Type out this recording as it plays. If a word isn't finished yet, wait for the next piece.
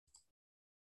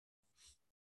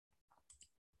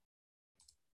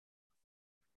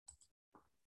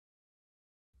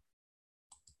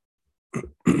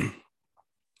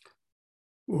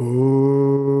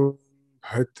ॐ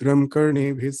भद्रं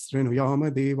कर्णेभिः शृणुयाम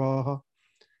देवाः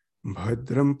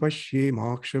भद्रं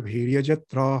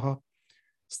पश्येमाक्षभीर्यजत्राः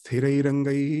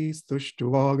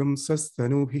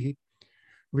स्थिरैरङ्गैस्तुष्टुवागंसस्तनूभिः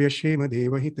व्यशेम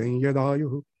देवहितं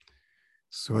यदायुः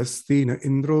स्वस्ति न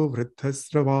इन्द्रो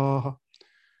वृद्धस्रवाः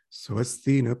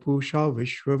स्वस्ति न पूषा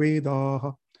विश्ववेदाः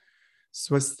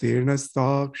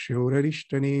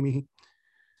स्वस्तिर्नस्ताक्षोररिष्टनेमिः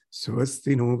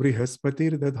स्वस्ति no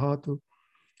बृहस्पतिर्दधातु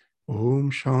Om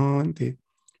Shanti,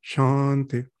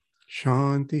 Shanti,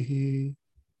 Shanti.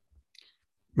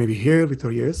 May we hear with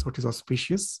our ears what is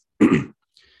auspicious. May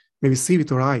we see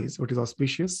with our eyes what is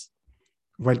auspicious.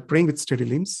 While praying with steady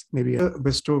limbs, may we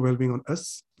bestow well-being on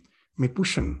us. May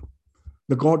Pushan,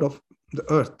 the god of the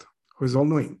earth, who is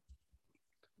all-knowing,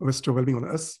 bestow well-being on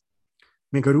us.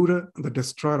 May Garuda, the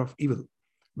destroyer of evil,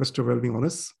 bestow well-being on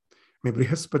us. May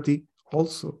Brihaspati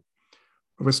also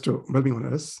bestow well-being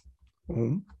on us.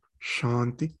 Om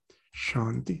Shanti,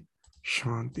 Shanti,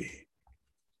 Shanti.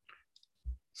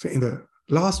 So in the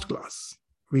last class,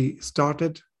 we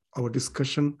started our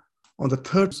discussion on the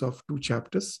third of two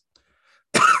chapters,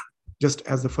 just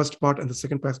as the first part and the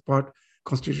second part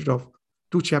constituted of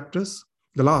two chapters.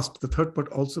 The third part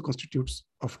also constitutes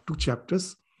of two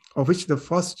chapters, of which the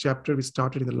first chapter we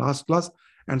started in the last class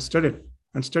and studied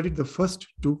the first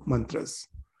two mantras,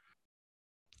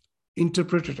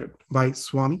 interpreted by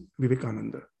Swami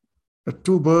Vivekananda. The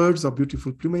two birds of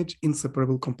beautiful plumage,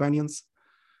 inseparable companions.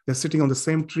 They're sitting on the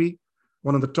same tree,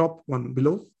 one on the top, one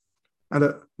below. And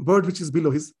the bird which is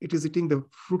below, it is eating the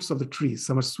fruits of the tree.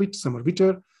 Some are sweet, some are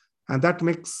bitter. And that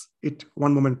makes it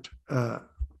one moment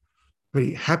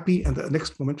very happy and the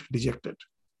next moment dejected.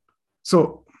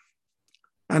 So,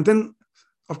 and then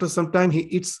after some time, he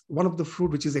eats one of the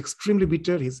fruit which is extremely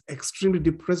bitter. He's extremely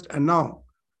depressed. And now,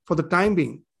 for the time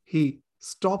being, he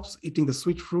stops eating the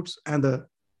sweet fruits and the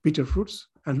bitter fruits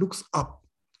and looks up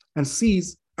and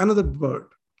sees another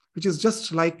bird, which is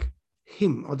just like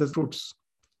him or the fruits.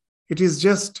 It is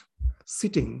just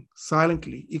sitting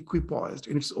silently, equipoised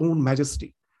in its own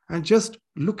majesty and just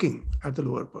looking at the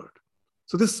lower bird.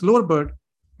 So this lower bird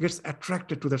gets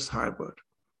attracted to this higher bird,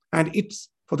 and it,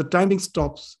 for the time being,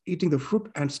 stops eating the fruit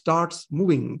and starts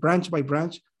moving branch by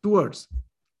branch towards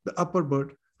the upper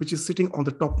bird, which is sitting on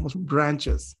the topmost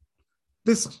branches.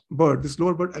 This bird, this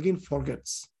lower bird, again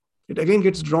forgets. It again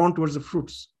gets drawn towards the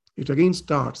fruits. It again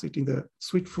starts eating the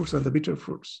sweet fruits and the bitter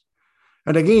fruits.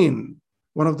 And again,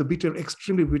 one of the bitter,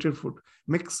 extremely bitter fruit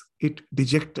makes it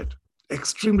dejected,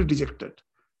 extremely dejected.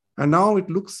 And now it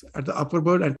looks at the upper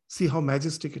bird and see how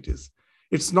majestic it is.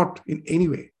 It's not in any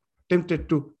way tempted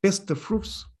to taste the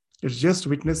fruits. It's just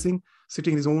witnessing,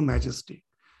 sitting in his own majesty.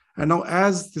 And now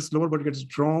as this lower bird gets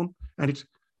drawn and it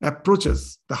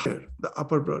approaches the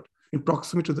upper bird, in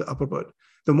proximity to the upper bird,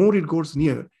 the more it goes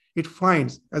near, it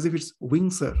finds as if its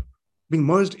wings are being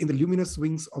merged in the luminous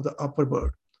wings of the upper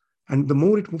bird. And the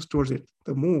more it moves towards it,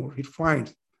 the more it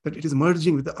finds that it is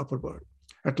merging with the upper bird.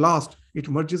 At last, it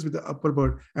merges with the upper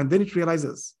bird, and then it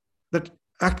realizes that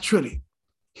actually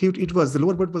the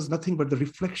lower bird was nothing but the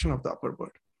reflection of the upper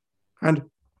bird. And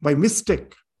by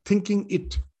mistake, thinking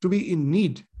it to be in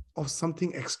need of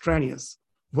something extraneous,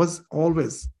 was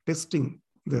always tasting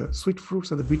the sweet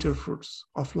fruits and the bitter fruits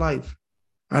of life.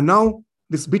 And now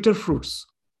these bitter fruits,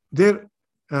 their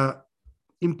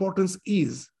importance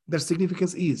is, their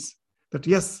significance is that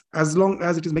yes, as long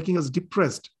as it is making us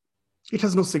depressed, it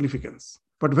has no significance.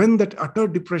 But when that utter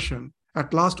depression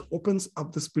at last opens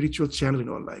up the spiritual channel in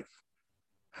our life,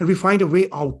 and we find a way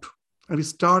out, and we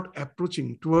start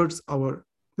approaching towards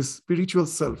this spiritual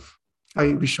self.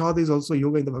 Vishada is also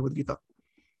yoga in the Bhagavad Gita.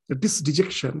 That this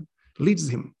dejection leads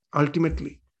him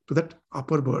ultimately to that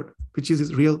upper bird, which is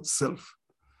his real self.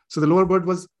 So the lower bird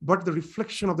was but the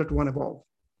reflection of that one above.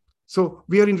 So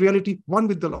we are in reality one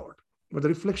with the Lord, but the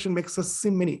reflection makes us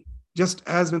seem many. Just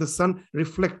as when the sun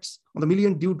reflects on the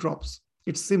million dewdrops,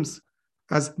 it seems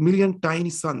as million tiny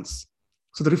suns.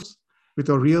 So the reflection with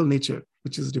our real nature,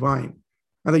 which is divine.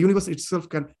 And the universe itself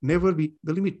can never be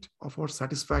the limit of our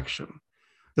satisfaction.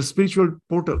 The spiritual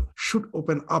portal should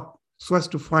open up so as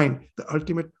to find the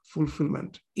ultimate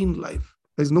fulfillment in life.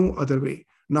 There is no other way.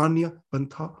 Nanya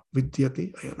Pantha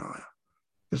Vidyate Ayanaya.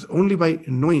 It's only by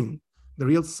knowing the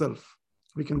real self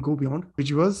we can go beyond,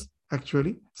 which was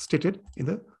actually stated in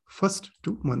the first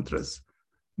two mantras.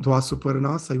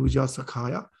 Dvasuparna Sayuja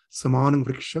Sakhaya Samanang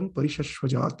Vrikshang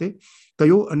Parishashvajate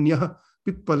Tayo Anya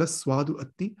Pippala Swadu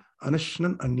Atti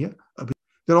Anashnan Anya Abhi.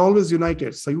 They're always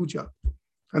united, Sayuja.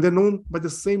 And they're known by the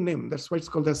same name. That's why it's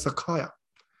called as Sakhaya.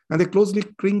 And they closely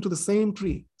cling to the same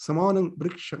tree, Samanang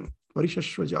Vrikshang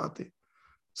Parishashvajate.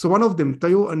 So one of them,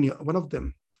 Tayo Anya, one of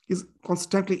them is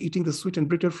constantly eating the sweet and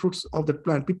bitter fruits of that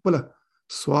plant. Pippala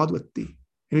Swadvati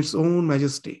in its own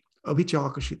majesty.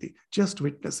 Abhichakashiti, just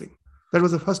witnessing. That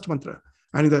was the first mantra.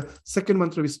 And in the second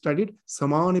mantra we studied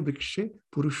Samani Brikshe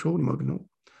Purusho Nimagno.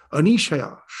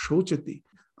 Anishaya Shochati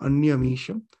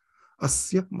Anyamisham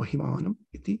Asya Mahimanam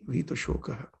Iti Vita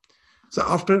Shokaha. So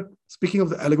after speaking of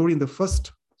the allegory in the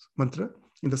first mantra,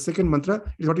 in the second mantra,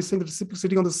 is what he's saying, that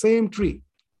sitting on the same tree.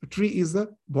 The tree is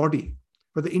the body,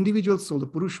 but the individual soul, the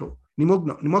Purusho,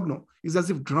 Nimagno, is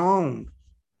as if drowned.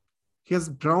 He has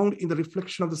drowned in the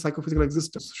reflection of the psychophysical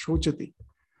existence, Shochati,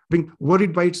 being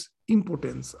worried by its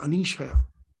impotence, Anishaya.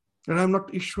 And I am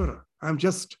not Ishvara. I am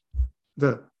just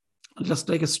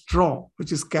like a straw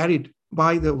which is carried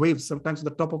by the waves, sometimes on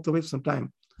the top of the wave,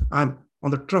 sometimes I'm on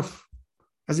the trough,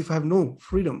 as if I have no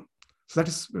freedom. So that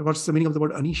is what's the meaning of the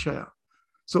word Anishaya.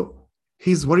 So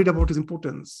he's worried about his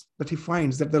impotence, that he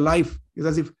finds that the life is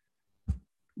as if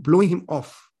blowing him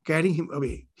off, carrying him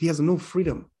away. He has no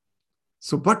freedom.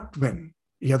 So, but when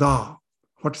Yada,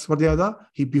 what's what the Yada?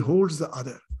 He beholds the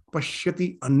other.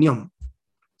 Pashyati Anyam.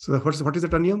 So what is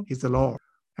that Anyam? He's the Lord.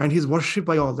 And he's worshipped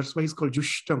by all. That's why he's called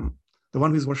Jushtam. The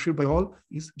one who is worshipped by all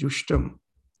is Jushtam.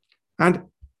 And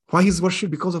why he's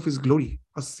worshipped? Because of his glory.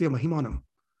 Asya Mahimanam.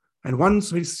 And once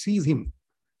he sees him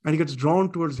and he gets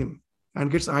drawn towards him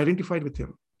and gets identified with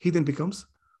him, he then becomes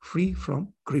free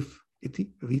from grief.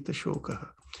 Iti Vita Shokaha.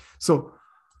 So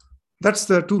that's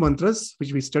the two mantras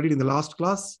which we studied in the last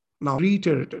class. Now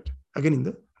reiterated again in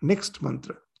the next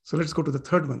mantra. So let's go to the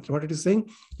third mantra. What it is saying?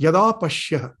 Yada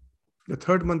Pashya. The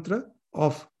third mantra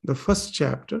of the first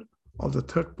chapter of the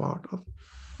third part of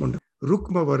Munda.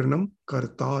 Rukma Varnam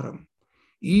Kartaram.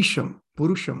 Isham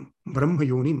Purusham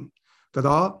Brahmayonim.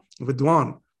 Tada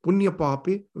Vidwan Punya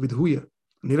Pape Vidhuya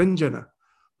Niranjana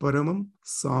Paramam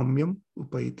Samyam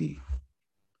Upaiti.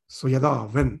 So Yada,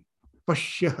 when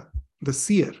Pashya, the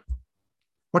seer,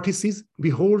 what he sees,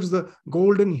 beholds the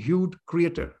golden-hued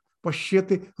creator.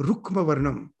 Pashyate Rukma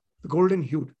Varnam, the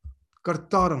golden-hued.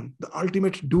 Kartaram, the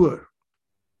ultimate doer.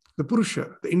 The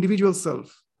Purusha, the individual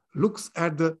self, looks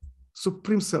at the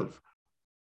supreme self.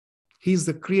 He is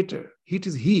the creator. It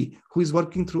is he who is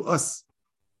working through us.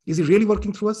 Is he really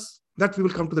working through us? That we will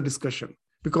come to the discussion,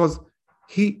 because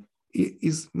he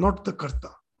is not the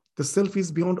Karta. The self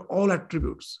is beyond all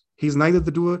attributes. He is neither the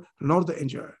doer nor the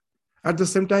enjoyer. At the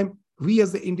same time, we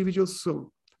as the individual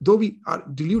soul, though we are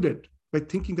deluded by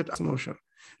thinking that emotion,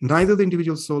 neither the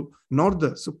individual soul nor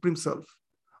the supreme self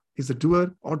is the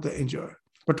doer or the enjoyer.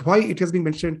 But why it has been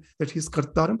mentioned that he is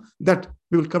Kartaram, that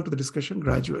we will come to the discussion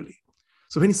gradually.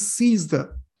 So when he sees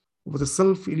the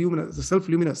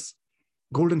self-luminous,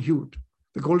 golden-hued,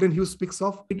 the golden hue speaks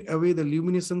of it away the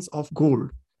luminescence of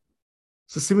gold.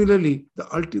 So similarly,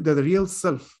 the real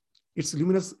self, its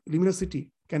luminosity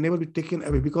can never be taken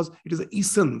away, because it is the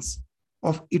essence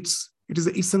of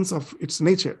its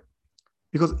nature,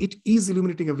 because it is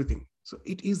illuminating everything. So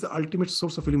it is the ultimate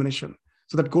source of illumination.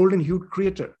 So that golden-hued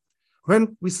creator,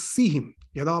 when we see him,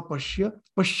 Yada Pashya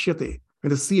Pashyate, when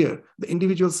the seer, the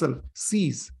individual self,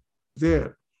 sees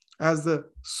there as the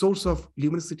source of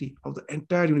luminosity of the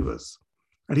entire universe,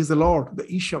 and he's the Lord,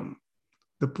 the Isham,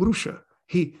 the Purusha.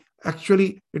 It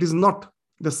is not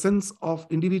the sense of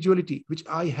individuality which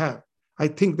I have. I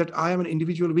think that I am an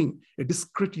individual being, a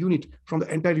discrete unit from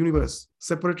the entire universe,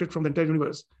 separated from the entire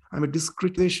universe. I'm a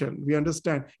discretization. We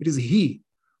understand it is he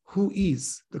who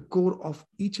is the core of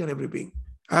each and every being.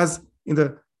 As in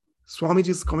the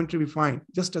Swamiji's commentary we find,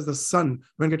 just as the sun,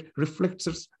 when it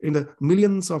reflects in the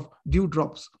millions of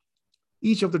dewdrops,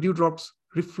 each of the dewdrops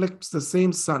reflects the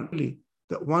same sun.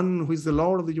 The one who is the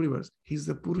Lord of the universe, he is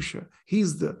the Purusha. He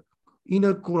is the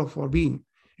inner core of our being.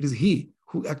 It is he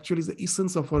who actually is the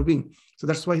essence of our being. So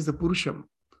that's why he's the Purusham,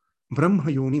 Brahma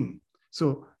Yonim.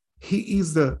 So he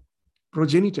is the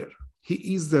progenitor. He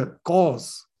is the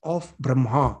cause of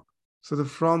Brahma. So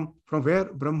from where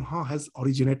Brahma has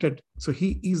originated. So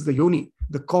he is the Yoni,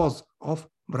 the cause of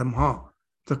Brahma,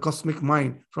 the cosmic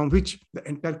mind from which the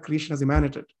entire creation has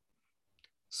emanated.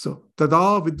 So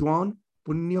Tada Vidwan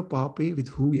Punya Pape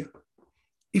Vidhuya.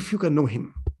 If you can know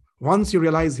him, once you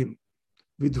realize him,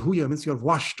 Vidhuya means you're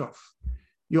washed off.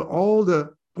 You're all the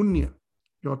punya,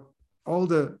 all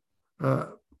the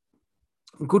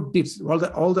good deeds,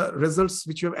 all the results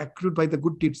which you have accrued by the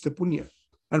good deeds, the punya,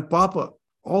 and papa,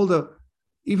 all the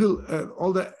evil,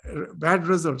 all the bad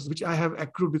results which I have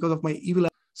accrued because of my evil.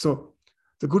 So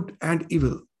the good and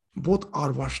evil both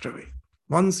are washed away.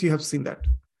 Once you have seen that,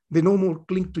 they no more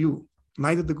cling to you,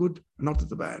 neither the good nor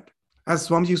the bad. As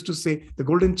Swamiji used to say, the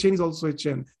golden chain is also a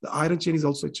chain, the iron chain is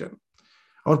also a chain.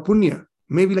 Our punya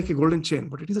may be like a golden chain,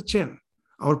 but it is a chain.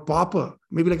 Our papa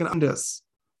may be like an unders.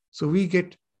 So we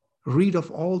get rid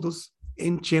of all those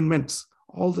enchainments,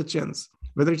 all the chains,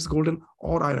 whether it's golden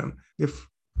or iron, they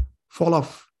fall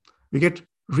off. We get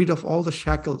rid of all the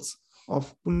shackles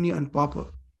of punya and papa.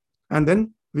 And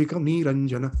then we become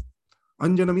niranjana.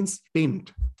 Anjana means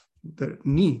taint. The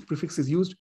ni prefix is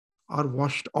used, are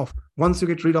washed off. Once you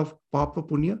get rid of papa,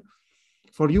 punya,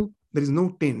 for you, there is no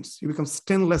taints. You become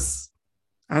stainless.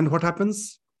 And what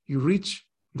happens? You reach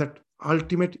that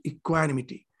ultimate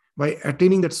equanimity by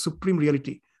attaining that supreme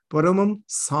reality. Paramam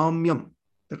samyam.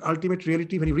 That ultimate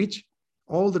reality, when you reach,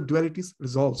 all the dualities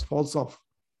resolves, falls off.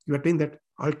 You attain that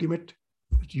ultimate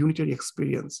unitary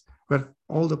experience where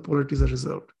all the polarities are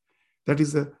resolved. That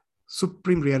is the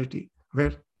supreme reality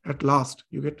where at last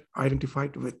you get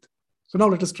identified with. So now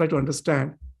let us try to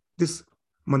understand this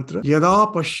mantra.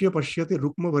 Yada pashya pashyate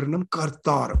rukma varnam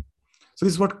kartaram. So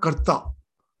this is what karta.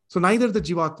 So neither the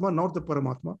Jivatma nor the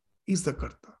Paramatma is the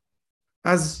karta.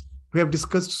 As we have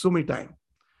discussed so many times,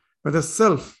 but the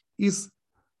self is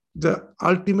the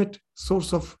ultimate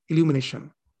source of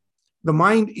illumination. The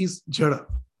mind is jada.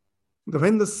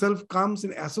 When the self comes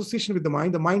in association with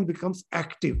the mind becomes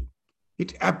active.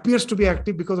 It appears to be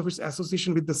active because of its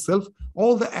association with the self.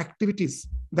 All the activities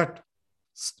that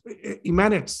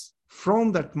emanates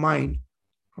from that mind,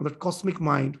 from that cosmic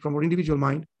mind, from our individual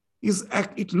mind,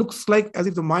 it looks like as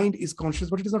if the mind is conscious,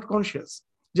 but it is not conscious.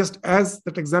 Just as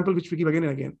that example which we give again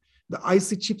and again, the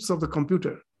IC chips of the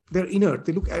computer, they're inert,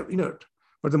 they look inert.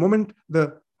 But the moment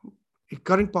the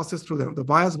current passes through them, the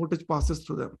bias voltage passes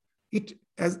through them, it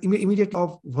as immediately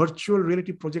of virtual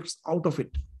reality projects out of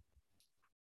it.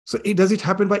 So does it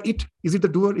happen by it? Is it the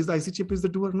doer? Is the IC chip is the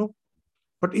doer? No.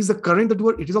 But is the current the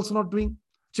doer? It is also not doing.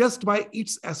 Just by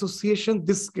its association,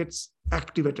 this gets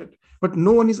activated. But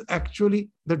no one is actually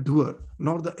the doer,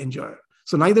 nor the enjoyer.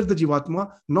 So neither the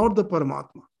Jivatma nor the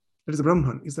Paramatma, that is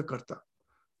Brahman, is the Karta.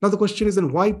 Now the question is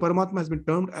then why Paramatma has been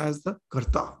termed as the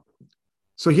Karta?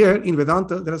 So here in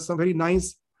Vedanta, there are some very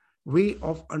nice way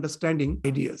of understanding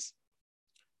ideas.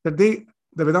 That the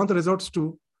Vedanta resorts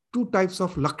to two types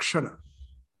of lakshana,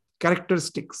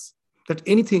 characteristics, that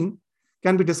anything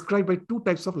can be described by two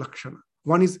types of lakshana.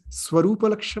 One is Swarupa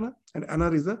Lakshana and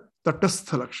another is the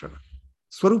Tatastha Lakshana.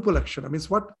 Swarupa Lakshana means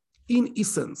what? In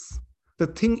essence, the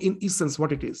thing in essence,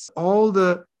 what it is. All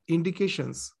the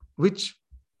indications which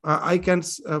I can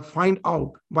find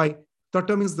out by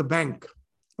Tata means the bank,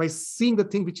 by seeing the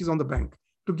thing which is on the bank,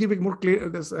 to give a more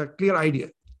clear idea.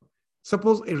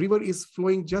 Suppose a river is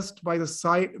flowing just by the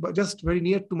side, but just very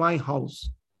near to my house.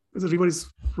 The river is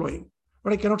flowing,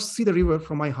 but I cannot see the river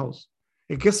from my house.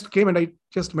 A guest came and I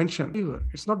just mentioned river.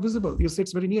 It's not visible. You say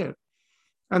it's very near.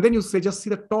 And then you say, just see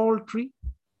the tall tree.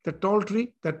 The tall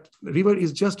tree, that river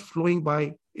is just flowing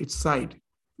by its side.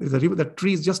 The river, the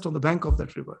tree is just on the bank of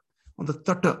that river, on the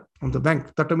tata, on the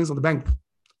bank. Tata means on the bank.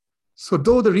 So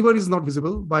though the river is not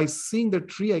visible, by seeing the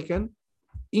tree, I can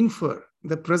infer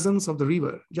the presence of the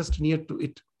river just near to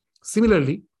it.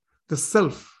 Similarly, the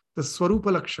self, the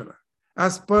Swarupa Lakshana,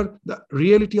 as per the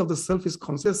reality of the self is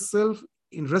conscious self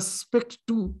in respect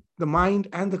to the mind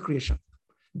and the creation.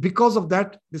 Because of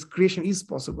that, this creation is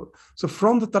possible. So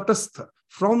from the Tatastha,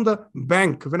 from the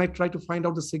bank, when I try to find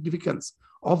out the significance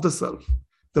of the self,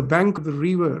 the bank of the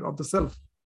river of the self,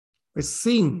 by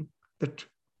seeing that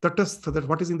Tatastha, that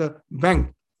what is in the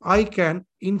bank, I can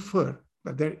infer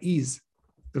that there is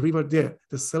the river there,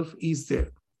 the self is there.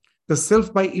 The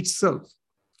self by itself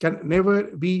can never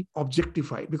be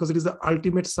objectified because it is the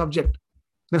ultimate subject.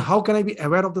 Then how can I be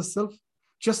aware of the self?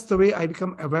 Just the way I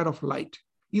become aware of light.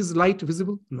 Is light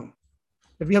visible? No.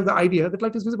 But we have the idea that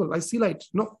light is visible. I see light.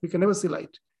 No, we can never see light.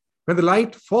 When the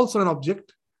light falls on an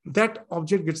object, that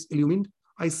object gets illumined.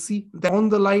 I see that on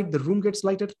the light, the room gets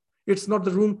lighted. It's not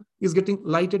the room is getting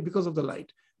lighted because of the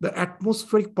light. The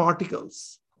atmospheric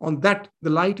particles, on that, the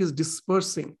light is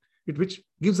dispersing, which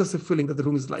gives us a feeling that the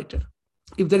room is lighted.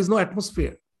 If there is no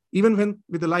atmosphere, even when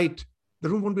with the light, the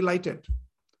room won't be lighted.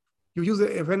 You use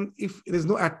if there is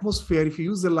no atmosphere, if you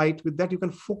use the light, with that you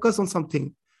can focus on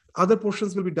something. Other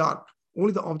portions will be dark.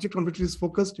 Only the object on which it is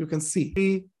focused, you can see.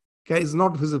 It is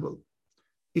not visible.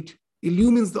 It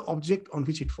illumines the object on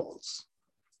which it falls.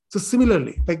 So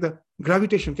similarly, like the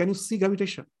gravitation, can you see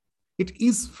gravitation? It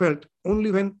is felt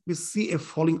only when we see a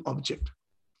falling object.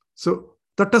 So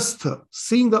tatastha,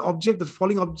 seeing the object, the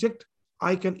falling object,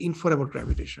 I can infer about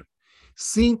gravitation.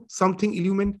 Seeing something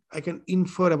illumined, I can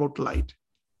infer about light.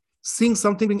 Seeing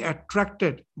something being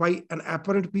attracted by an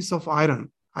apparent piece of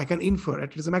iron, I can infer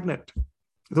it is a magnet.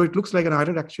 Though it looks like an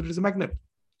iron, actually it is a magnet.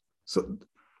 So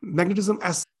magnetism,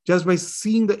 as just by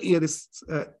seeing the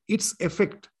its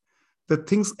effect, the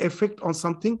thing's effect on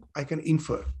something, I can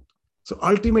infer. So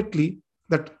ultimately,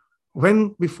 that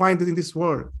when we find that in this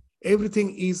world,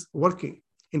 everything is working.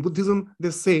 In Buddhism,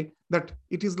 they say that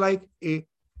it is like a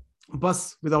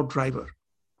bus without driver.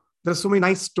 There's so many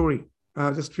nice story.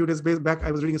 Just a few days back,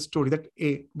 I was reading a story that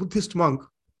a Buddhist monk,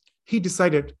 he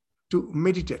decided to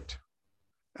meditate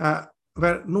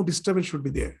where no disturbance should be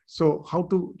there. So how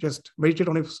to just meditate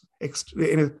on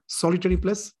in a solitary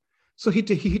place? So he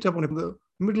hit up on the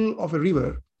middle of a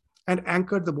river and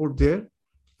anchored the boat there.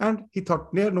 And he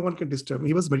thought, there no one can disturb me.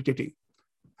 He was meditating.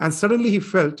 And suddenly he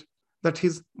felt that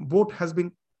his boat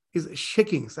is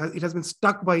shaking. It has been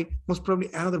stuck by most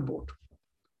probably another boat.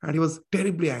 And he was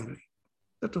terribly angry.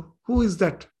 That who is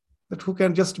that? That who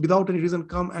can just without any reason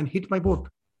come and hit my boat?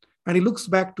 And he looks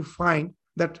back to find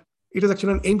that it is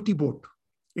actually an empty boat.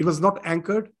 It was not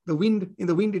anchored. In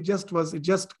the wind, it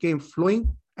just came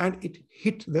flowing and it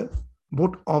hit the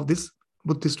boat of this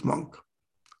Buddhist monk.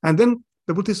 And then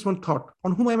the Buddhist one thought,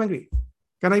 on whom I am angry?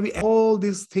 Can I be? All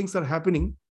these things are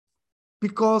happening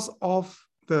because of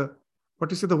the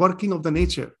working of the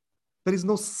nature. There is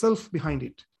no self behind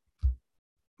it.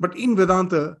 But in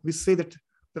Vedanta, we say that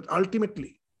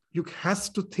ultimately you has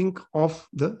to think of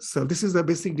the self. This is the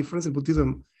basic difference in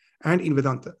Buddhism and in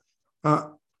Vedanta.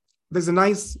 There's a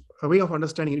nice way of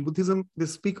understanding. In Buddhism, they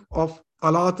speak of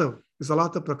alata, this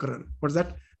alata prakaran. What is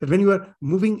that? That when you are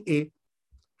moving a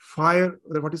fire,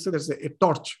 there's a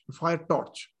torch, a fire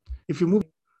torch. If you move a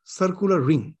circular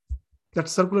ring, that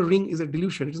circular ring is a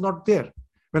delusion. It is not there.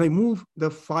 When I move the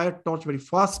fire torch very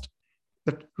fast,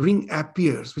 that ring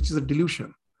appears, which is a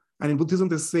delusion. And in Buddhism,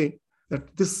 they say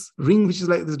that this ring, which is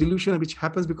like this delusion, which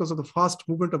happens because of the fast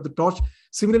movement of the torch,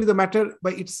 similarly, the matter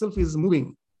by itself is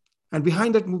moving. And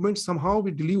behind that movement, somehow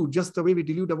we delude, just the way we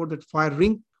delude about that fire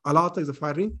ring. Alata is a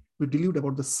fire ring. We delude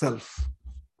about the self.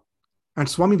 And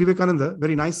Swami Vivekananda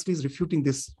very nicely is refuting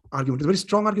this argument. It's a very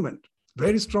strong argument.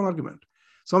 Very strong argument.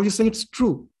 So I'm just saying it's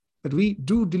true that we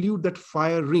do delude that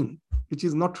fire ring, which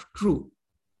is not true.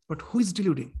 But who is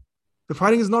deluding? The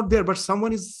fire ring is not there, but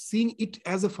someone is seeing it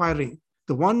as a fire ring.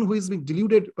 The one who is being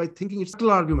deluded by thinking it's a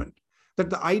subtle argument that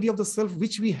the idea of the self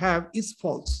which we have is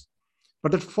false.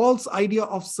 But that false idea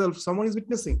of self, someone is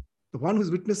witnessing. The one who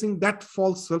is witnessing that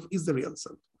false self is the real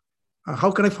self.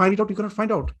 How can I find it out? You cannot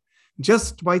find out.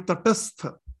 Just by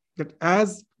tatastha, that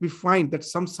as we find that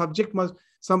some subject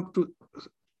to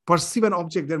perceive an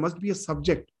object, there must be a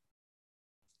subject.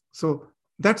 So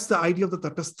that's the idea of the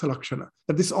tatastha lakshana.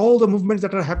 That all the movements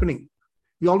that are happening,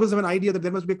 we always have an idea that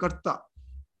there must be a karta.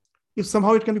 If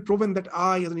somehow it can be proven that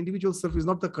I, as an individual self, is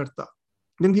not the karta,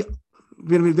 then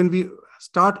we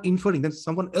start inferring that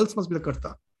someone else must be the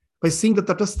karta by seeing the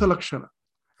tatastha lakshana.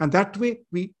 And that way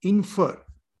we infer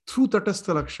through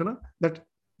tatastha lakshana that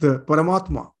the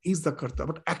Paramatma is the karta,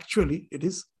 but actually it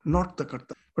is not the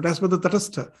karta. But as per the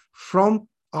tatastha, from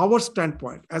our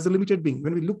standpoint, as a limited being,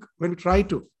 when we try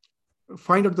to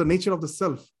find out the nature of the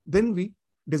self, then we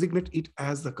designate it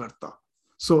as the karta.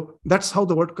 So that's how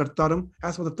the word kartaram,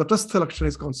 as far as the tatastha lakshana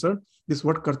is concerned, this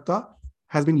word karta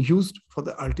has been used for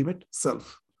the ultimate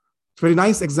self. It's a very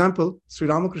nice example Sri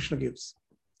Ramakrishna gives,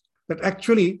 that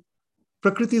actually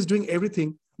Prakriti is doing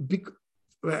everything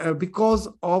because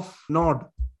of nod.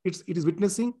 It is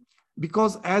witnessing,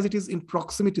 because as it is in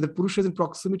proximity, the Purusha is in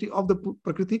proximity of the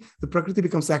Prakriti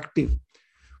becomes active.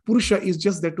 Purusha is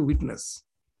just there to witness.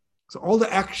 So all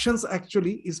the actions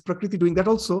actually is Prakriti doing that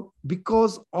also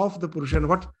because of the Purusha. And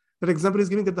what that example is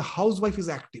giving, that the housewife is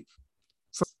active.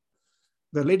 So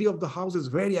the lady of the house is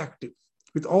very active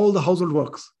with all the household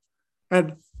works.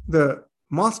 And the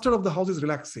master of the house is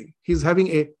relaxing. He's having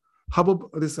a hubble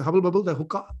bubble, the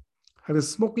hookah, he's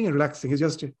smoking and relaxing. He's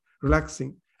just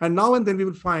relaxing. And now and then we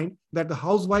will find that the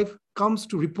housewife comes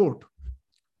to report.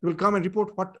 He will come and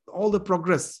report what all the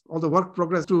work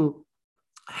progress to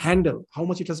handle, how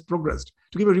much it has progressed.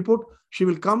 To give a report, she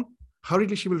will come,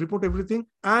 hurriedly she will report everything.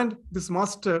 And this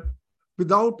master,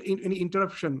 without any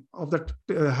interruption of that,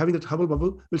 having that hubble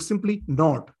bubble, will simply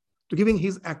nod to giving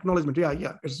his acknowledgement.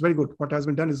 Yeah, it's very good. What has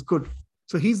been done is good.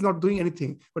 So he's not doing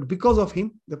anything, but because of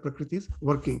him, the Prakriti is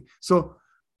working. So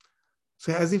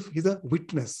as if he's a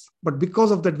witness, but because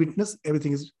of that witness,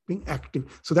 everything is being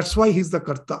active. So that's why he's the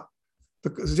karta.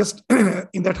 Just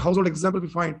in that household example, we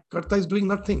find karta is doing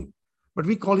nothing, but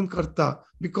we call him karta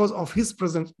because of his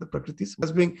presence. The Prakriti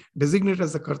is being designated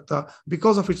as the karta.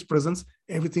 Because of its presence,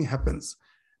 everything happens.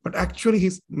 But actually,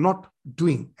 he's not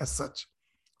doing as such.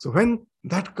 So when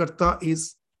that karta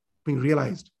is being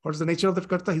realized, what is the nature of that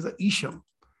karta? He's an isham.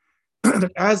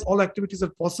 That as all activities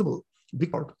are possible,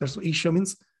 that's what isham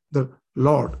means, the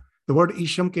Lord. The word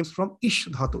isham came from ish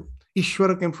dhatu.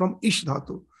 Ishvara came from ish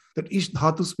dhatu. That ish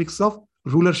dhatu speaks of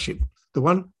rulership, the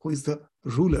one who is the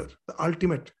ruler, the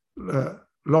ultimate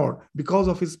Lord. Because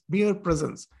of his mere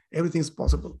presence, everything is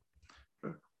possible.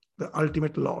 The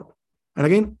ultimate Lord. And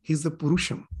again, he's the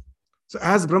Purusham. So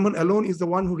as Brahman alone is the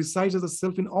one who resides as the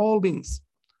self in all beings.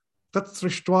 Tat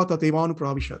srishtva tatevanu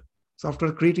pravishat. So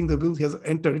after creating the world, he has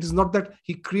entered. It is not that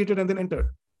he created and then entered.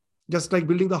 Just like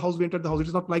building the house, we entered the house. It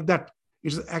is not like that.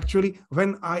 It is actually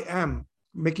when I am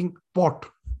making pot,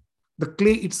 the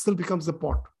clay itself becomes the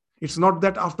pot. It's not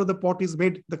that after the pot is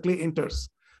made, the clay enters.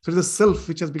 So it is the self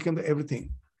which has become the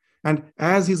everything. And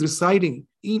as he's residing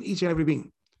in each and every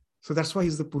being, so that's why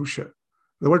he's the Purusha.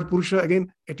 The word Purusha,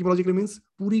 again, etymologically means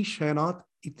Puri Shayanat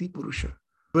iti Purusha,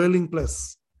 dwelling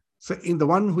place. So in the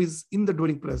one who is in the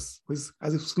dwelling place, who is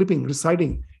as if sleeping,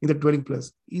 residing in the dwelling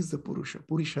place, is the Purusha.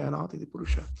 Puri Shayanat iti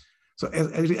Purusha. So as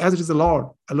it is the Lord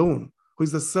alone, who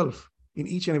is the self in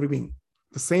each and every being,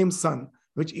 the same sun,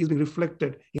 which is being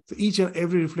reflected. So each and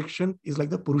every reflection is like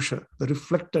the Purusha, the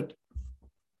reflected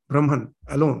Brahman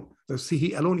alone. So see,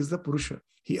 he alone is the Purusha.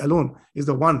 He alone is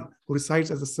the one who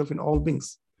resides as the self in all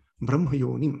beings. Brahma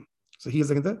Yonim. So he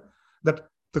is again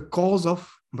the cause of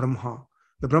Brahma.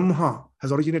 The Brahma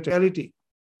has originated. Reality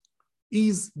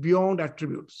is beyond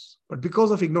attributes. But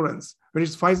because of ignorance, when it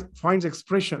finds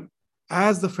expression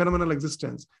as the phenomenal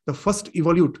existence, the first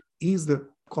evolute is the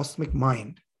cosmic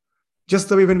mind. Just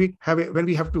the way when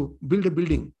we have to build a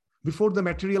building, before the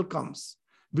material comes,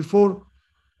 before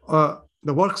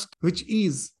the works, which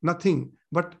is nothing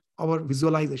but our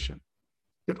visualization.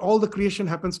 That all the creation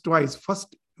happens twice.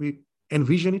 First, we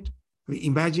envision it, we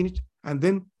imagine it, and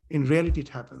then in reality it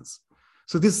happens.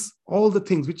 So this, all the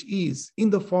things which is in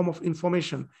the form of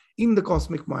information in the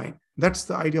cosmic mind, that's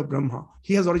the idea of Brahma.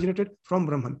 He has originated from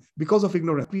Brahman. Because of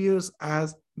ignorance, appears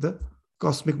as the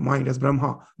cosmic mind, as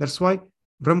Brahma. That's why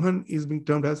Brahman is being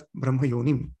termed as Brahma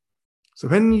Yonim. So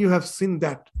when you have seen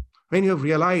that, when you have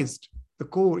realized the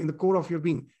core, in the core of your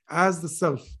being, as the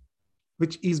self,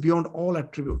 which is beyond all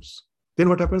attributes, then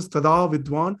what happens? Tada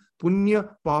vidwan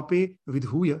punya pape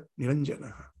vidhuya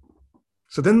niranjana.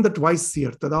 So then the twice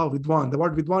seer, tada vidwan. The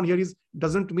word vidwan here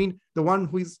doesn't mean the one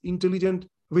who is intelligent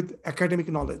with academic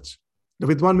knowledge. The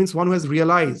vidwan means one who has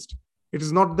realized. It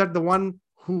is not that the one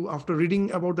who, after reading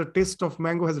about the taste of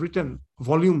mango, has written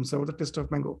volumes about the taste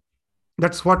of mango.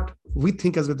 That's what we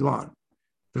think as vidwan.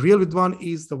 The real vidwan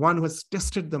is the one who has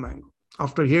tested the mango.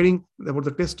 After hearing about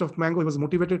the taste of mango, he was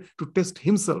motivated to test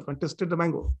himself and tested the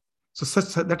mango. So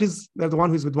that is the one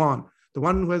who is vidwan, the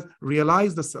one who has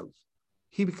realized the self.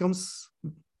 He transcends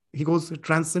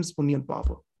punya and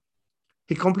papa.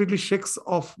 He completely shakes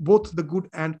off both the good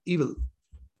and evil,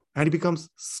 and he becomes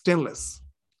stainless.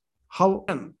 How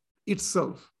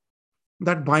itself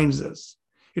that binds us?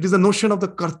 It is the notion of the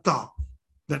karta,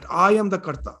 that I am the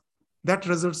karta, that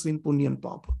results in punya and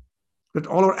papa. That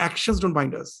all our actions don't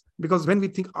bind us. Because when we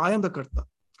think I am the karta,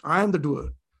 I am the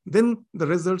doer, then the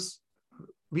results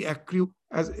we accrue.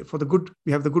 As for the good,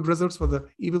 we have the good results. For the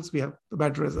evils, we have the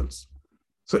bad results.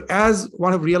 So as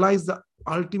one have realized the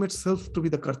ultimate self to be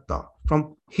the karta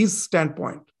from his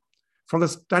standpoint, from the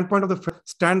standpoint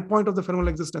of the phenomenal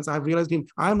existence, I have realized him.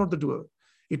 I am not the doer.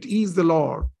 It is the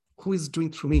Lord who is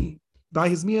doing through me by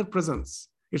his mere presence.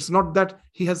 It's not that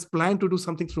he has planned to do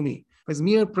something through me. By his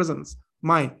mere presence,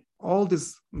 all the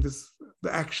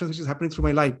actions which is happening through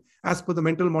my life, as per the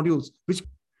mental modules,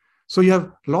 so you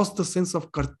have lost the sense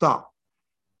of karta,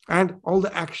 and all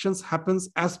the actions happens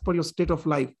as per your state of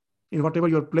life, in whatever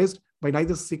you are placed, by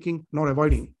neither seeking nor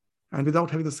avoiding, and without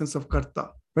having the sense of karta.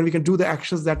 When we can do the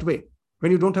actions that way,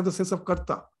 when you don't have the sense of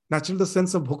karta, naturally the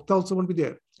sense of bhokta also won't be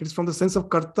there. It is from the sense of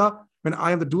karta, when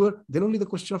I am the doer, then only the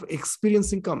question of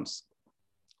experiencing comes.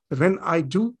 But when I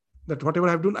do that, whatever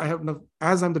I have done,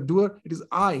 as I'm the doer, it is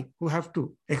I who have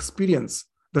to experience.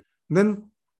 Then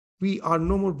we are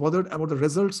no more bothered about the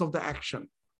results of the action.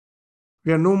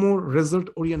 We are no more result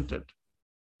oriented.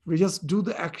 We just do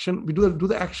the action. We do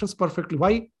the actions perfectly.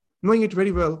 Why? Knowing it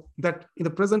very well that in the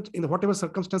present, in whatever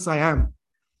circumstance I am,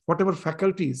 whatever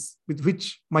faculties with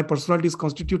which my personality is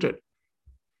constituted,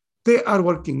 they are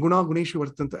working. Guna guneshu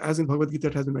vartanta, as in Bhagavad Gita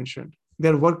it has been mentioned. They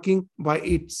are working by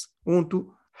its own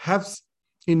to have.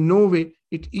 In no way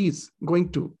it is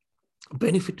going to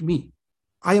benefit me.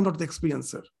 I am not the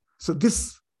experiencer. So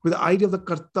this, with the idea of the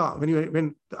karta,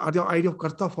 when the idea of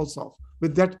karta falls off,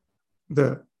 with that,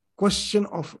 the question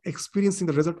of experiencing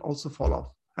the result also fall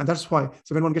off. And that's why,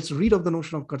 so when one gets rid of the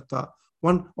notion of karta,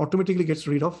 one automatically gets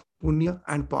rid of punya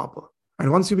and papa.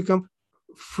 And once you become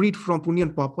freed from punya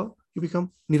and papa, you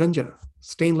become niranjana,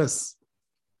 stainless.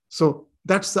 So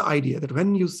that's the idea, that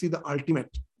when you see the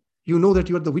ultimate, you know that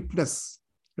you are the witness.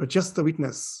 You're just the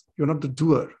witness. You're not the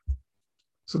doer.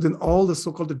 So then all the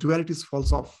so-called the dualities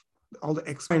falls off. All the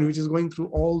experience which is going through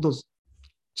all those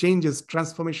changes,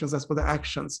 transformations as per the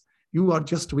actions. You are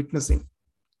just witnessing.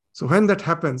 So when that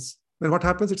happens, then what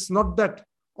happens? It's not that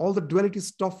all the duality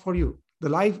stops for you. The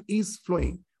life is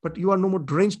flowing, but you are no more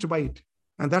drenched by it.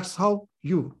 And that's how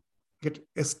you get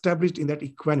established in that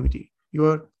equanimity. You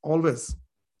are always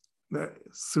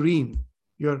serene.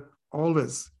 You're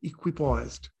always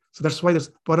equipoised. So that's why there's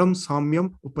param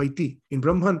samyam upaiti. In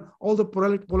Brahman, all the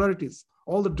polarities,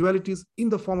 all the dualities in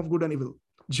the form of good and evil,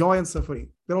 joy and suffering,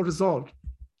 they're all resolved.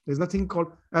 There's nothing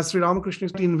called, as Sri Ramakrishna,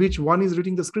 in which one is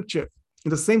reading the scripture.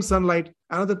 In the same sunlight,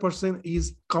 another person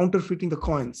is counterfeiting the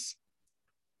coins.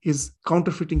 Is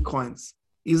counterfeiting coins.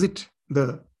 Is it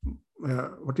the,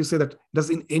 what you say, that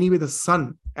does in any way the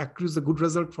sun accrue the good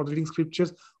result for reading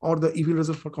scriptures or the evil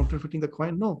result for counterfeiting the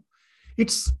coin? No.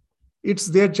 It's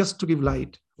there just to give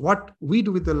light. What we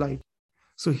do with the light.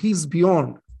 So he's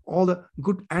beyond all the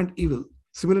good and evil.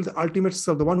 Similarly, the ultimate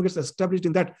self, the one who gets established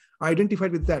in that,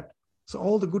 identified with that. So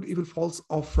all the good, evil falls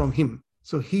off from him.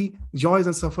 So he, joys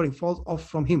and suffering falls off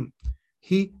from him.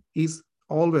 He is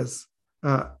always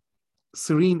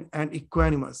serene and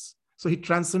equanimous. So he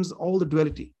transcends all the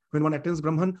duality. When one attains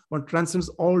Brahman, one transcends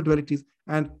all dualities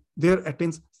and there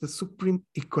attains the supreme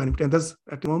equanimity. And thus,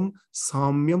 atam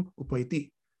samyam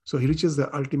upaiti. So he reaches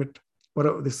the ultimate,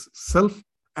 this self,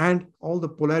 and all the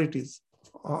polarities,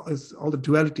 all the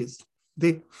dualities,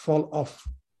 they fall off.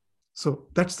 So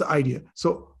that's the idea.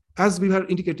 So as we were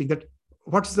indicating that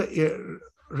what's the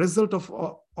result of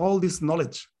all this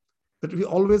knowledge, that we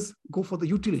always go for the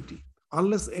utility.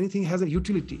 Unless anything has a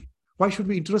utility, why should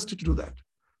we be interested to do that?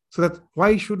 So that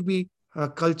why should we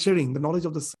culturing the knowledge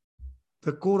of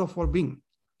the core of our being?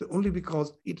 Only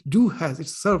because it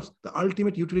serves the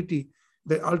ultimate utility,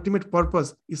 the ultimate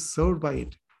purpose is served by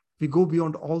it. We go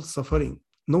beyond all suffering.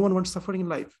 No one wants suffering in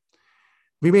life.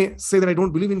 We may say that I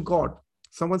don't believe in God.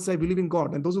 Someone say I believe in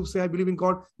God. And those who say I believe in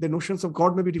God, their notions of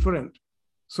God may be different.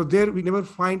 So there we never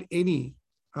find any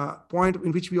point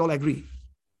in which we all agree.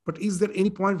 But is there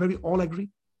any point where we all agree?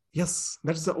 Yes,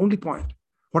 that's the only point.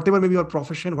 Whatever may be your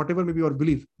profession, whatever may be your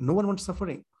belief, no one wants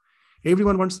suffering.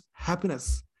 Everyone wants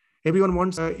happiness. Everyone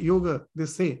wants yoga. They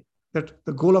say that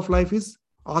the goal of life is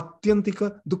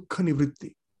atyantika dukkha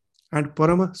nivritti and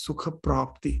parama sukha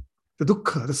prapti. The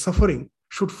dukkha, the suffering,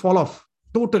 should fall off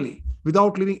totally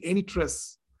without leaving any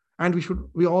trace. And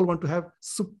we all want to have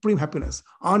supreme happiness,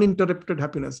 uninterrupted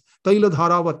happiness. Taila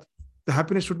dharavat. The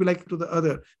happiness should be like to the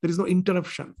other. There is no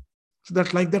interruption. So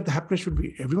that like that, the happiness should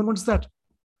be. Everyone wants that.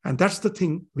 And that's the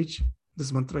thing which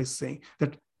this mantra is saying,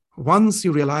 that once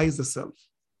you realize the self,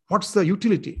 what's the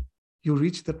utility? You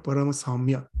reach that parama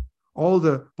samya. All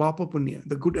the papa punya,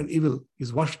 the good and evil,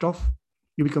 is washed off.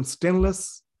 You become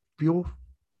stainless, pure,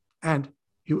 and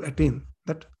you attain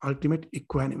that ultimate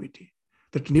equanimity.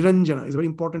 That niranjana is a very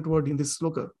important word in this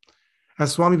sloka.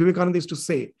 As Swami Vivekananda used to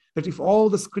say, that if all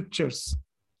the scriptures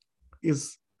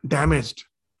is damaged,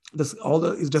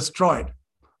 is destroyed,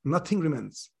 nothing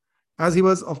remains. As he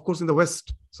was, of course, in the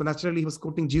West, so naturally he was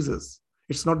quoting Jesus.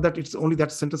 It's not that it's only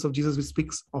that sentence of Jesus which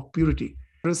speaks of purity.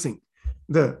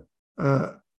 The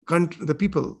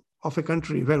people of a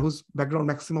country whose background,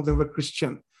 maximum of them were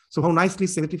Christian. So how nicely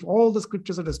say that if all the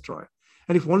scriptures are destroyed,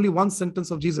 and if only one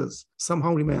sentence of Jesus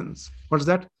somehow remains, what's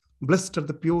that? Blessed are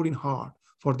the pure in heart,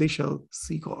 for they shall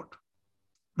see God.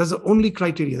 That's the only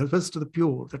criteria, the blessed are the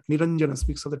pure, that Niranjana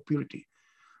speaks of that purity.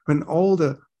 When all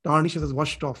the tarnishes is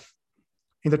washed off,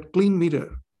 in that clean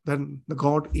mirror, then the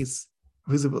God is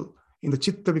visible. In the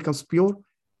chitta becomes pure.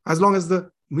 As long as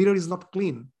the mirror is not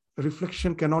clean, the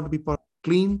reflection cannot be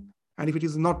clean. And if it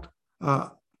is not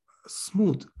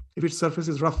smooth, if its surface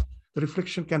is rough, the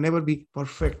reflection can never be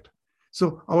perfect.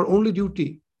 So our only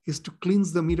duty is to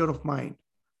cleanse the mirror of mind,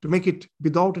 to make it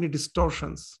without any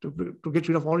distortions, to get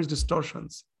rid of all its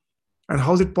distortions. And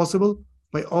how is it possible?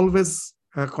 By always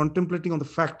contemplating on the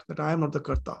fact that I am not the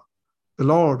Karta. The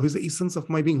Lord, who is the essence of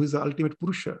my being, who is the ultimate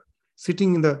Purusha,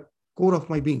 sitting in the core of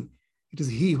my being. It is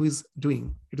He who is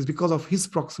doing. It is because of His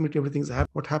proximity everything is happening.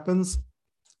 What happens?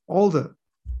 All the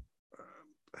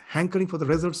hankering for the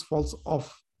results falls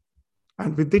off.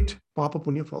 And with it, Papa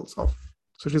Punya falls off.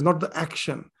 So it is not the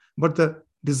action, but the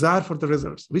desire for the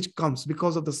results, which comes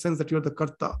because of the sense that you are the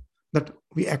Karta, that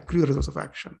we accrue the results of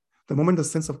action. The moment the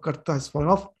sense of Karta has fallen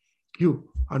off, you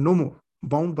are no more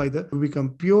bound by you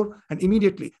become pure, and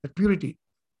immediately that purity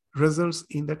results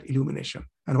in that illumination.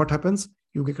 And what happens?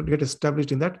 You get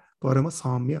established in that parama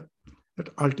samya, that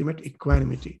ultimate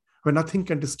equanimity, where nothing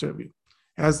can disturb you.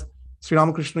 As Sri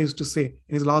Ramakrishna used to say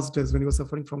in his last days when he was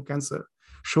suffering from cancer,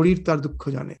 Shorir tar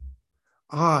dukkha jane.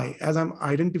 I, as I'm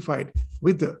identified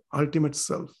with the ultimate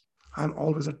self, I'm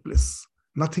always at bliss.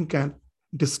 Nothing can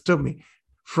disturb me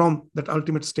from that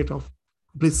ultimate state of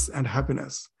bliss and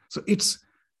happiness. So its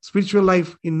spiritual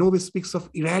life in no way speaks of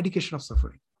eradication of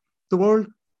suffering. The world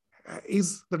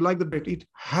is like the bread. It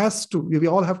has to, we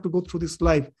all have to go through this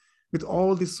life with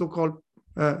all these so-called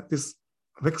this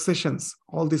vexations,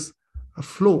 all this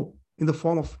flow in the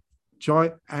form of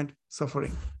joy and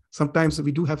suffering. Sometimes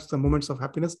we do have some moments of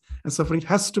happiness, and suffering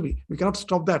has to be. We cannot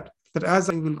stop that as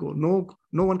I will go.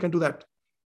 No one can do that.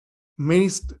 Many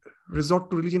resort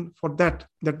to religion for that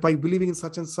by believing in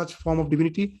such and such form of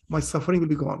divinity, my suffering will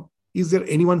be gone. Is there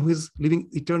anyone who is living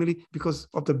eternally because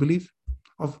of the belief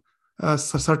of a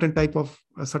certain type of,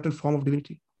 a certain form of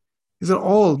divinity? These are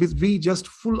all, we just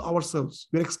fool ourselves.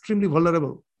 We are extremely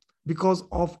vulnerable because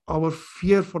of our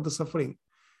fear for the suffering.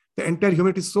 The entire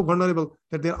humanity is so vulnerable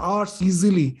that they are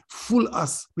easily fool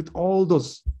us with all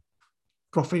those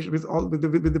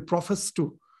with the prophets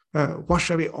to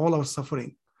wash away all our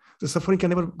suffering. The suffering can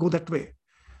never go that way.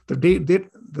 The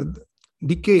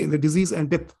decay, the disease and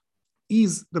death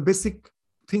is the basic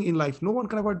thing in life. No one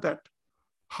can avoid that.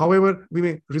 However, we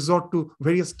may resort to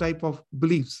various type of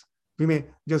beliefs. We may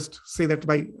just say that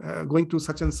by going to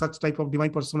such and such type of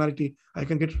divine personality, I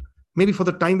can get, maybe for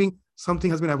the time being, something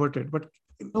has been averted. But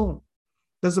no,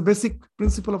 there's a basic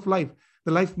principle of life.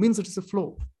 The life means it is a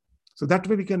flow. So that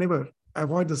way we can never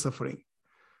avoid the suffering.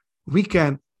 We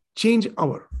can change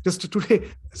just today,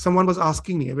 someone was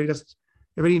asking me a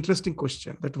very interesting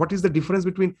question, that what is the difference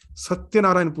between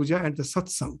Satyanarayana Puja and the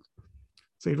Satsang?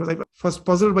 So it was, I first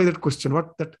puzzled by that question,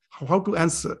 how to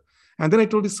answer. And then I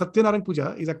told this Satyanarayana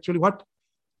Puja is actually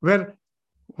where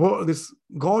this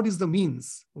God is the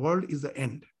means, world is the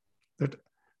end. That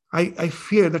I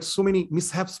fear that so many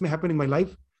mishaps may happen in my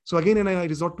life. So again, and I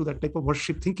resort to that type of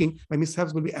worship thinking, my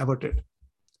mishaps will be averted.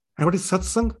 And what is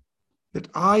Satsang? That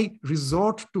I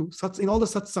resort to in all the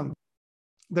satsang,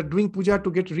 that doing puja to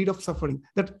get rid of suffering,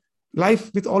 that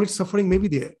life with all its suffering may be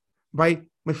there. By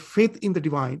my faith in the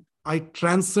divine, I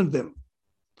transcend them.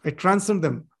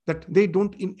 That they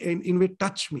don't in way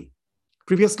touch me.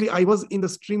 Previously, I was in the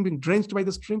stream, being drenched by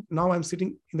the stream. Now I'm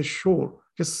sitting in the shore,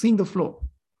 just seeing the flow.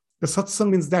 The satsang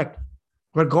means that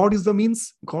where God is the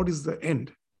means, God is the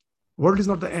end. World is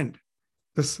not the end.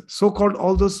 This so-called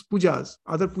all those pujas,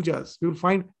 other pujas, you will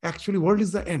find actually world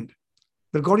is the end.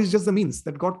 That God is just the means,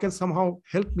 that God can somehow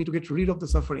help me to get rid of the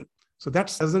suffering. So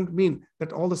that doesn't mean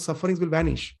that all the sufferings will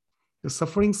vanish. The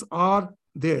sufferings are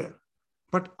there,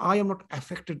 but I am not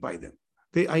affected by them.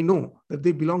 I know that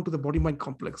they belong to the body-mind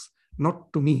complex,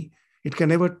 not to me. It can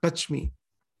never touch me.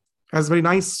 As very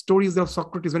nice stories of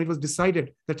Socrates, when it was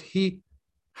decided that he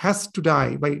has to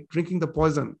die by drinking the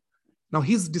poison. Now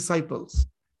his disciples,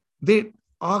 they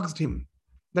asked him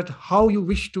that how you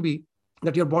wish to be,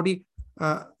 that your body,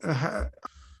 whether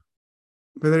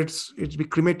it's be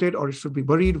cremated or it should be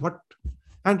buried, what?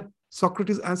 And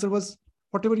Socrates' answer was,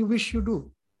 whatever you wish, you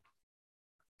do.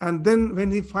 And then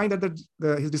when he find that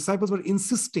his disciples were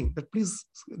insisting that please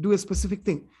do a specific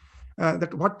thing,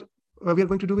 that what we are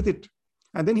going to do with it.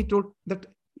 And then he told that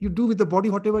you do with the body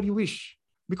whatever you wish,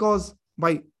 because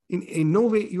in no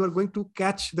way you are going to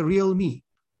catch the real me.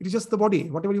 It is just the body,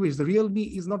 whatever you wish. The real me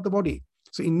is not the body.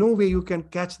 So in no way you can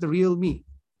catch the real me.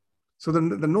 So the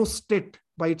no state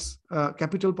by its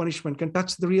capital punishment can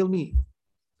touch the real me.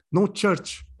 No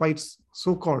church by its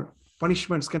so-called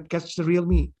punishments can catch the real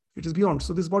me. It is beyond.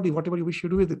 So this body, whatever you wish you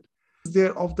do with it, is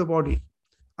there of the body.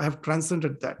 I have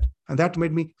transcended that. And that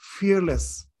made me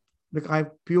fearless, because I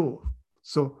am pure.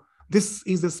 So this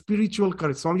is the spiritual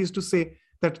courage. Swami used to say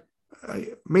that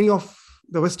many of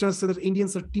the Westerners say that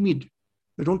Indians are timid.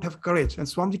 They don't have courage. And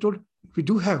Swamiji told, we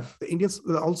do have, the Indians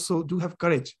also do have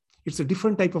courage. It's a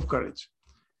different type of courage.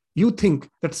 You think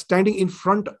that standing in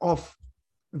front of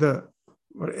the,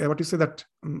 what you say, that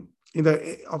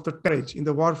of the courage in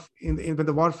the war, when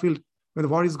the war field, when the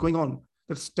war is going on,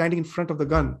 that standing in front of the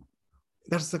gun,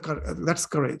 that's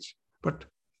courage. But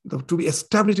to be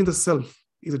established in the self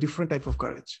is a different type of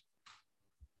courage.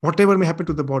 Whatever may happen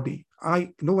to the body,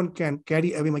 no one can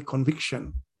carry away my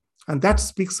conviction. And that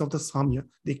speaks of the samya,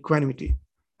 the equanimity.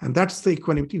 And that's the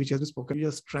equanimity which has been spoken. You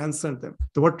just transcend them.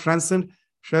 The word transcend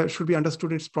should be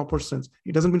understood in its proper sense.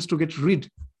 It doesn't mean to get rid.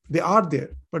 They are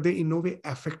there, but they in no way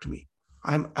affect me.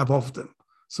 I am above them.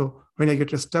 So when I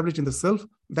get established in the self,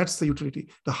 that's the utility.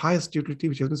 The highest utility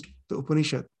which has been the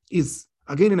Upanishad is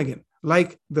again and again,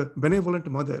 like the benevolent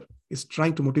mother is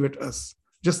trying to motivate us.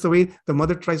 Just the way the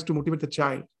mother tries to motivate the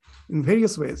child in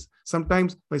various ways,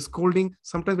 sometimes by scolding,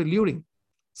 sometimes by luring,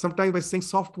 sometimes by saying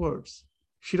soft words.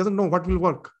 She doesn't know what will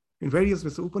work in various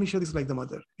ways. So Upanishad is like the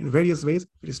mother. In various ways,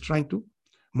 it is trying to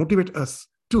motivate us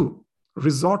to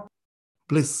resort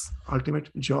bliss, ultimate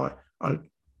joy,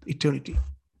 eternity.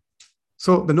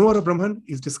 So the knower of Brahman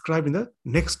is described in the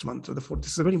next mantra, the fourth.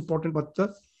 This is a very important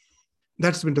mantra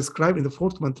that's been described in the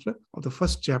fourth mantra of the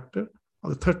first chapter of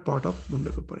the third part of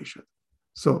Mundaka Upanishad.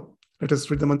 So let us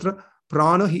read the mantra.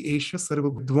 Prana hi esha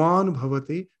sarva budvan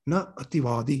bhavate na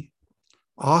ativadi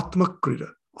atma krira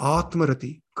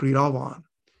atmarati kriravan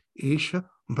esha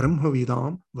brahma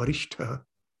vidam varishtha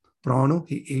prano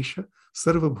hi esha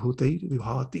sarva bhutai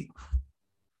vibhati.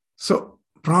 So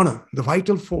prana, the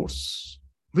vital force,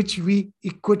 which we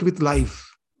equate with life.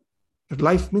 That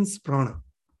life means prana.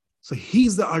 So he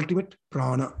is the ultimate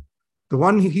prana. The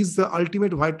one, he is the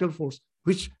ultimate vital force,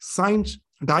 which shines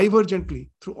divergently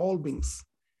through all beings.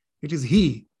 It is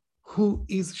he who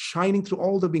is shining through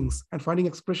all the beings and finding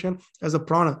expression as a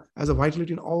prana, as a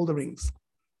vitality in all the beings.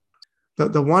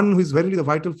 The one who is verily the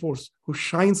vital force, who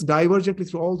shines divergently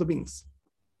through all the beings.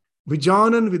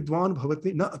 Vijanan vidwan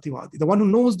bhavate na ativadi. The one who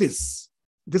knows this.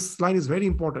 This line is very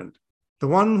important. The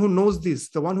one who knows this,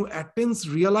 the one who attains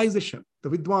realization. The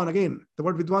vidwan, again, the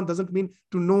word vidwan doesn't mean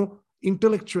to know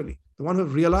intellectually. The one who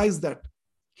realized that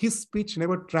his speech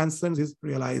never transcends his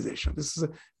realization. This is a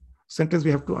sentence we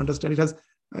have to understand. It has,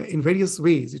 in various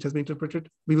ways, it has been interpreted.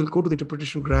 We will go to the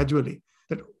interpretation gradually.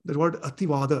 That the word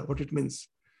ativada, what it means.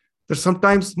 That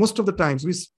sometimes, most of the times,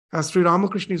 as Sri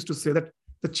Ramakrishna used to say, that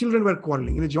the children were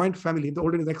quarreling in a joint family, in the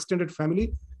olden, extended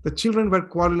family. The children were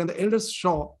quarreling, and the elders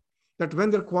saw that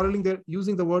when they're quarreling, they're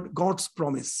using the word God's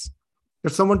promise.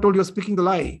 That someone told you're speaking the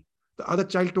lie. The other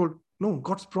child told, no,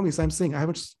 God's promise, I'm saying, I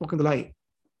haven't spoken the lie.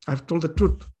 I've told the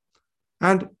truth.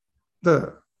 And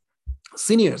the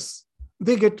seniors,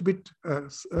 they get a bit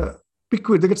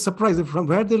piqued, they get surprised from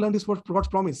where they learn this word God's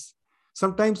promise.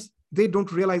 Sometimes they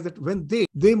don't realize that when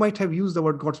they might have used the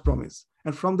word God's promise.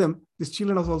 And from them, these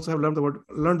children also have learned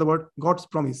the word God's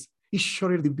promise.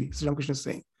 Ishwara Dibbi, Sri Ramakrishna is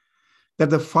saying. That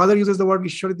the father uses the word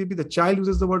Ishwara Dibbi, the child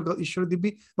uses the word Ishwara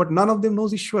Dibbi, but none of them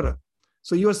knows Ishwara.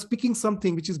 So you are speaking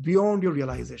something which is beyond your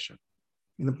realization.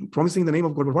 Promising the name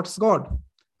of God. But what's God?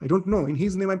 I don't know. In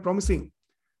his name, I'm promising.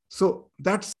 So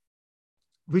that's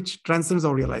which transcends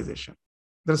our realization.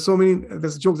 There's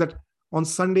jokes that on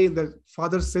Sunday, the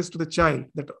father says to the child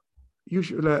that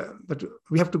that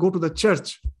we have to go to the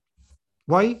church.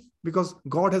 Why? Because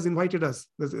God has invited us.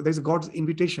 There's God's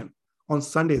invitation on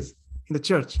Sundays in the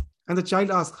church. And the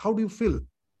child asks, how do you feel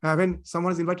when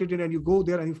someone is invited in and you go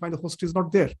there and you find the host is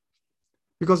not there?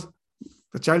 Because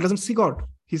the child doesn't see God.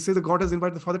 He says that God has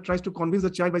invited. The father tries to convince the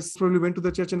child by probably went to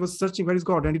the church and was searching where is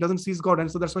God, and he doesn't see his God.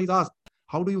 And so that's why he's asked,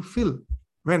 how do you feel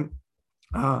when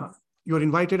you're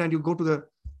invited and you go to the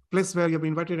place where you've been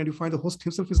invited and you find the host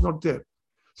himself is not there?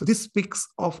 So this speaks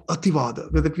of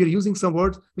ativada, that we are using some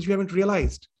words which we haven't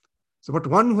realized. So but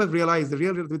one who has realized, the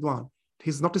real Vidwan,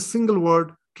 he's not a single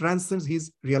word transcends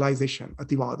his realization,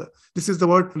 ativada. This is the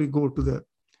word we go to the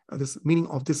this meaning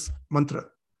of this mantra.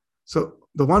 So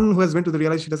the one who has went to the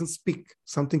realization doesn't speak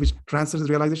something which transcends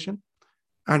realization.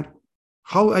 And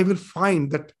how I will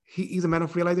find that he is a man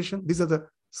of realization? These are the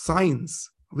signs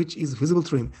which is visible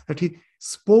through him, that he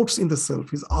sports in the self,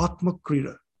 his Atma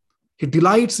Krida. He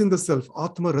delights in the self,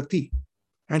 Atma Rati.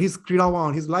 And his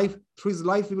Kridavan, his life, through his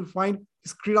life, we will find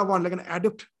his Kridavan like an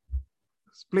adept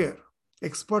player,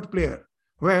 expert player,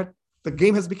 where the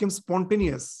game has become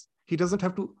spontaneous. He doesn't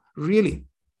have to really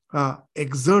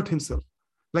exert himself.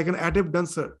 Like an adept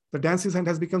dancer, the dancing hand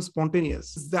has become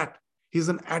spontaneous. Is that he's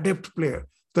an adept player.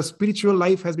 The spiritual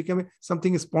life has become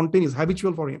something spontaneous,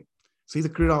 habitual for him. So he's a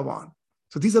Kridavan.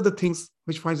 So these are the things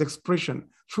which finds expression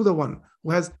through the one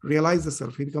who has realized the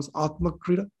self. He becomes Atma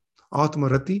Krida, Atma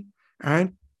Rati,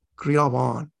 and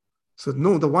Kridavan. So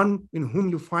no, the one in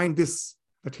whom you find this,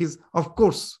 that he's, of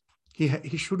course,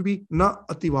 he should be na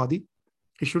ativadi.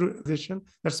 He should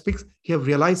that speaks, he have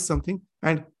realized something,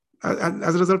 and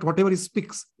as a result, whatever he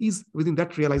speaks is within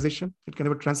that realization. It can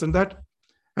never transcend that.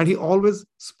 And he always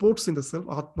sports in the self,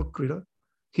 Atma Krida.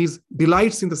 He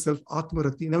delights in the self, Atma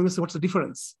Rati. Now we say, what's the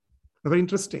difference? Very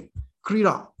interesting.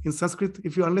 Krida in Sanskrit,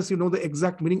 unless you know the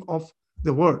exact meaning of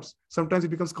the words, sometimes it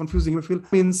becomes confusing. You feel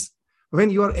means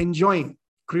when you are enjoying.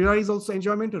 Krida is also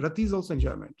enjoyment, Rati is also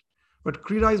enjoyment. But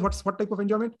Krida is what type of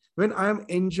enjoyment? When I am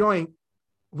enjoying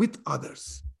with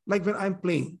others, like when I'm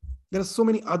playing. There are so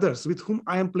many others with whom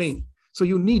I am playing. So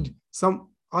you need some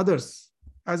others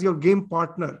as your game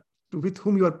partner with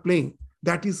whom you are playing.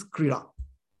 That is Krida.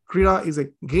 Krida is a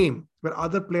game where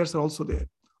other players are also there.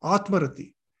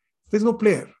 Atmarati. There's no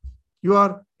player. You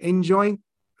are enjoying,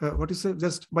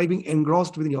 just by being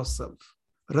engrossed within yourself.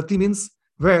 Rati means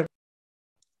where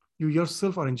you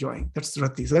yourself are enjoying. That's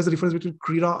Rati. So that's the difference between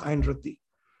Krida and Rati.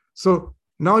 So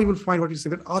now you will find what you say,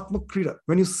 that Atma Krida.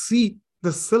 When you see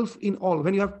the self in all,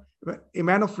 when you have a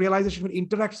man of realization, when he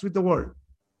interacts with the world,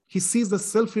 he sees the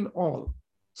self in all.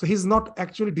 So he's not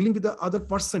actually dealing with the other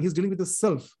person, he's dealing with the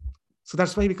self. So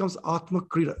that's why he becomes Atma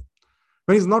Krida.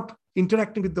 When he's not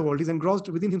interacting with the world, he's engrossed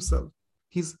within himself.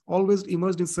 He's always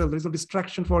immersed in self. There is no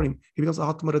distraction for him. He becomes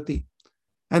Atmarati.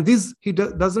 And this he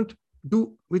doesn't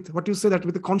do with what you say, that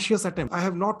with a conscious attempt. I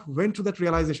have not went to that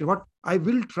realization. What I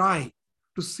will try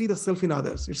to see the self in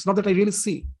others. It's not that I really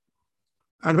see.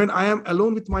 And when I am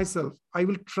alone with myself, I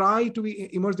will try to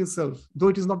be immersed in self, though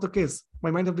it is not the case.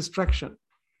 My mind of distraction.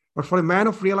 But for a man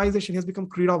of realization, he has become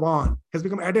Kridavan, has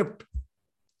become adept.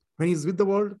 When he's with the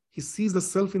world, he sees the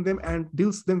self in them and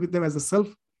deals with them as the self.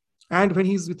 And when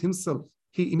he's with himself,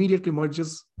 he immediately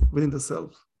merges within the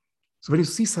self. So when you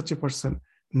see such a person,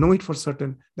 know it for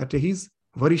certain that he is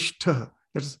Varishtha.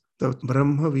 That's the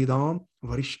Brahma Vedam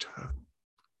Varishtha.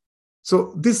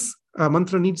 So this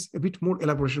mantra needs a bit more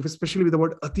elaboration, especially with the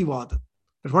word Ativada.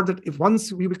 If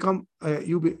once you become,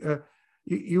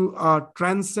 you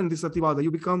transcend this Ativada,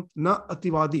 you become Na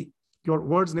Ativadi. Your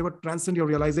words never transcend your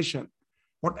realization.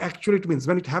 What actually it means,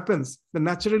 when it happens, then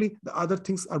naturally the other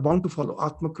things are bound to follow.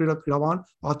 Atma Krida, Kridavan,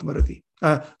 Atmarati.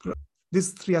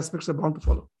 These three aspects are bound to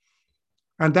follow.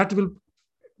 And that will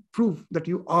prove that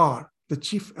you are the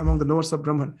chief among the knowers of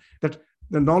Brahman, that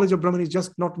the knowledge of Brahman is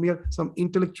just not mere some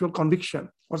intellectual conviction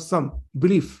or some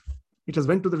belief. It has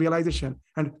went to the realization.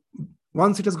 And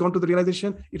once it has gone to the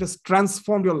realization, it has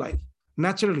transformed your life.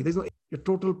 Naturally, your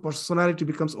total personality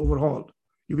becomes overhauled.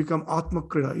 You become Atma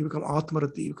Krida, you become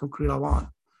Atmarati, you become Kridavan.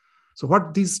 So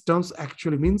what these terms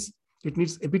actually means, it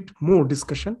needs a bit more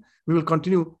discussion. We will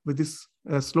continue with this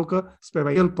sloka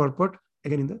by L. Purport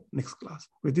again in the next class.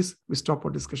 With this, we stop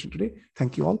our discussion today.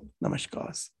 Thank you all.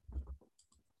 Namaskars.